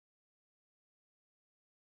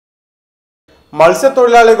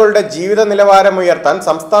മത്സ്യത്തൊഴിലാളികളുടെ ജീവിത നിലവാരം ഉയർത്താൻ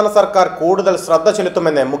സംസ്ഥാന സർക്കാർ കൂടുതൽ ശ്രദ്ധ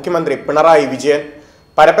ചെലുത്തുമെന്ന് മുഖ്യമന്ത്രി പിണറായി വിജയൻ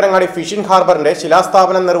പരപ്പനങ്ങാടി ഫിഷിംഗ് ഹാർബറിന്റെ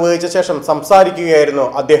ശിലാസ്ഥാപനം നിർവഹിച്ച ശേഷം സംസാരിക്കുകയായിരുന്നു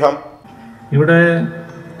അദ്ദേഹം. ഇവിടെ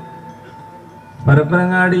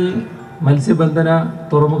പരപ്പനങ്ങാടി മത്സ്യബന്ധന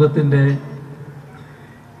തുറമുഖത്തിന്റെ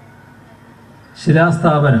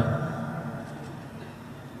ശിലാസ്ഥാപനം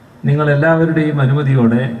നിങ്ങൾ എല്ലാവരുടെയും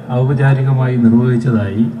അനുമതിയോടെ ഔപചാരികമായി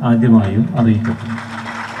നിർവഹിച്ചതായി ആദ്യമായും അറിയിക്കപ്പെട്ടു.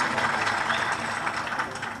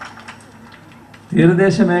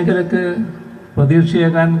 തീരദേശ മേഖലക്ക്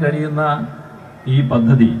പ്രതീക്ഷയേകാൻ കഴിയുന്ന ഈ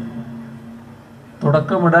പദ്ധതി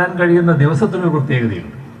തുടക്കമിടാൻ കഴിയുന്ന ദിവസത്തിനൊരു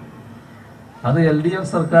പ്രത്യേകതയുണ്ട്. അത് LDF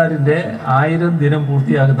സർക്കാരിൻ്റെ 1000 ദിനം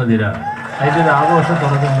പൂർത്തിയാകുന്ന ദിനമാണ്. അതിൻ്റെ ഒരു ആഘോഷം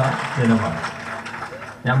തുടങ്ങുന്ന ദിനമാണ്.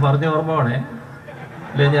 ഞാൻ പറഞ്ഞ ഓർമ്മയാണ്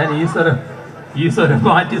അല്ലെ, ഞാൻ ഈ സ്വരം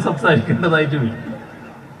മാറ്റി സംസാരിക്കേണ്ടതായിട്ട് വരും.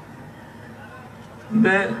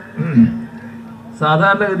 ഇത്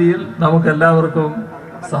സാധാരണഗതിയിൽ നമുക്കെല്ലാവർക്കും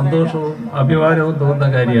സന്തോഷവും അഭിമാനവും തോന്നുന്ന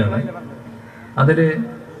കാര്യമാണ്. അതിൽ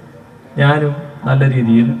ഞാനും നല്ല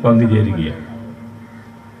രീതിയിൽ പങ്കുചേരുകയാണ്.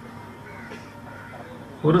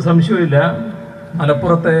 ഒരു സംശയവുമില്ല,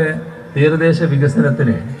 മലപ്പുറത്തെ തീരദേശ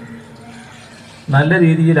വികസനത്തിന് നല്ല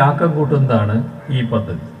രീതിയിൽ ആക്കം കൂട്ടുന്നതാണ് ഈ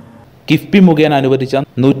പദ്ധതി. കിഫ്ബി മുഖേന അനുവദിച്ച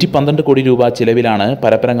 112 കോടി രൂപ ചിലവിലാണ്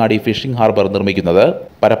പരപ്പനങ്ങാടി ഫിഷിംഗ് ഹാർബർ നിർമ്മിക്കുന്നത്.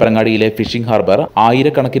 പരപ്പനങ്ങാടിയിലെ ഫിഷിംഗ് ഹാർബർ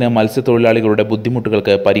ആയിരക്കണക്കിന് മത്സ്യത്തൊഴിലാളികളുടെ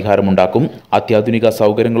ബുദ്ധിമുട്ടുകൾക്ക് പരിഹാരമുണ്ടാക്കും. അത്യാധുനിക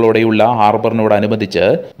സൗകര്യങ്ങളോടെയുള്ള ഹാർബറിനോടനുബന്ധിച്ച്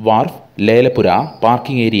വാർഫ്, ലേലപ്പുര,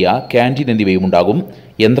 പാർക്കിംഗ് ഏരിയ, ക്യാന്റീൻ എന്നിവയും ഉണ്ടാകും.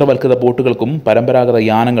 യന്ത്രവൽകൃത ബോട്ടുകൾക്കും പരമ്പരാഗത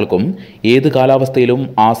യാനങ്ങൾക്കും ഏത് കാലാവസ്ഥയിലും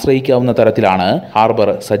ആശ്രയിക്കാവുന്ന തരത്തിലാണ് ഹാർബർ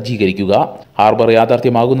സജ്ജീകരിക്കുക. ഹാർബർ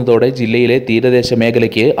യാഥാർത്ഥ്യമാകുന്നതോടെ ജില്ലയിലെ തീരദേശ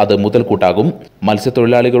മേഖലയ്ക്ക് അത് മുതൽക്കൂട്ടാകും.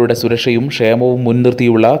 മത്സ്യത്തൊഴിലാളികളുടെ സുരക്ഷയും ക്ഷേമവും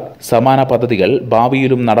മുൻനിർത്തിയുള്ള സമാന പദ്ധതികൾ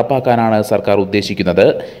ഭാവിയിലും നടപ്പാക്കാനാണ് സർക്കാർ ഉദ്ദേശിക്കുന്നത്.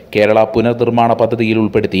 കേരള പുനർനിർമ്മാണ പദ്ധതിയിൽ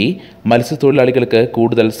ഉൾപ്പെടുത്തി മത്സ്യത്തൊഴിലാളികൾക്ക്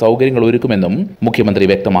കൂടുതൽ സൗകര്യങ്ങൾ ഒരുക്കുമെന്നും മുഖ്യമന്ത്രി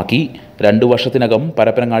വ്യക്തമാക്കി. 2 വർഷത്തിനകം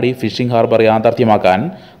പരപ്പനങ്ങാടി ഫിഷിംഗ് ഹാർബർ യാഥാർത്ഥ്യമാക്കാൻ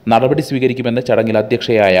നടപടി സ്വീകരിക്കുമെന്ന് ചടങ്ങിൽ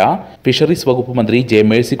അധ്യക്ഷയായ ഫിഷറീസ് വകുപ്പ് മന്ത്രി ജെ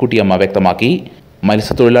മേഴ്സിക്കുട്ടിയമ്മ വ്യക്തമാക്കി.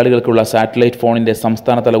 മത്സ്യത്തൊഴിലാളികൾക്കുള്ള സാറ്റലൈറ്റ് ഫോണിന്റെ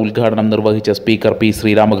സംസ്ഥാനതല ഉദ്ഘാടനം നിർവഹിച്ച സ്പീക്കർ പി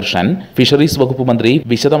ശ്രീരാമകൃഷ്ണൻ, ഫിഷറീസ് വകുപ്പ് മന്ത്രി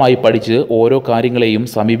വിശദമായി പഠിച്ച് ഓരോ കാര്യങ്ങളെയും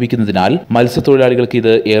സമീപിക്കുന്നതിനാൽ മത്സ്യത്തൊഴിലാളികൾക്ക്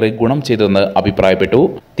ഇത് ഏറെ ഗുണം ചെയ്തെന്ന് അഭിപ്രായപ്പെട്ടു.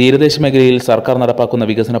 തീരദേശ മേഖലയിൽ സർക്കാർ നടപ്പാക്കുന്ന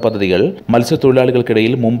വികസന പദ്ധതികൾ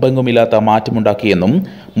മത്സ്യത്തൊഴിലാളികൾക്കിടയിൽ മുമ്പെങ്ങുമില്ലാത്ത മാറ്റമുണ്ടാക്കിയെന്നും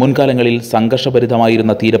മുൻകാലങ്ങളിൽ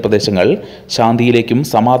സംഘർഷഭരിതമായിരുന്ന തീരപ്രദേശങ്ങൾ ശാന്തിയിലേക്കും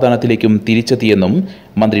സമാധാനത്തിലേക്കും തിരിച്ചെത്തിയെന്നും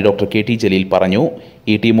മന്ത്രി ഡോക്ടർ കെ ടി ജലീൽ പറഞ്ഞു.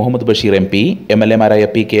 ഇ.ടി. Muhammad Basheer MP, MLA-മാരായ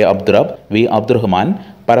P.K. Abdurabb, V. Abdurahman,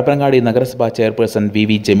 Parappanangadi നഗരസഭാ ചെയർപേഴ്സൺ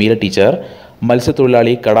വി. ജമീല ടീച്ചർ,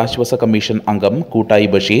 മത്സ്യത്തൊഴിലാളി കടാശ്വാസ കമ്മീഷൻ അംഗം കൂട്ടായി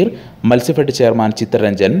ബഷീർ, മത്സ്യഫെഡ് ചെയർമാൻ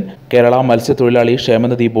ചിത്തരഞ്ജൻ, കേരള മത്സ്യത്തൊഴിലാളി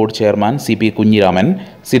ക്ഷേമനിധി board chairman CP Kunhiraman,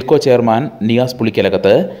 SIDCO chairman Niyas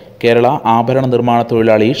Pulikkalakath, Kerala ആഭരണ നിർമ്മാണ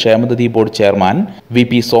തൊഴിലാളി ക്ഷേമനിധി board chairman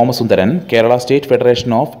VP Somasundaran, Kerala state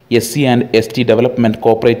federation of SC and ST development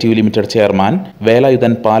cooperative limited chairman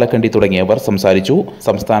Velayudhan Palakkandy തുടങ്ങിയവർ സംസാരിച്ചു.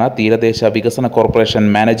 സംസ്ഥാന തീരദേശ വികസന corporation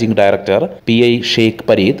managing director PI Sheikh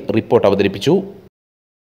Pareed report അവതരിപ്പിച്ചു.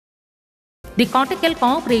 The Kottakkal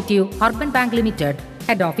Cooperative Urban Bank Limited,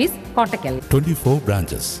 Head Office, Kottakkal. 24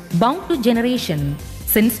 branches. Bound to generation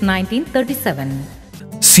since 1937.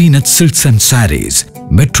 Seenat Silks and Sarees,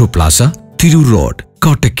 Metro Plaza, Thiru Road,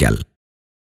 Kottakkal.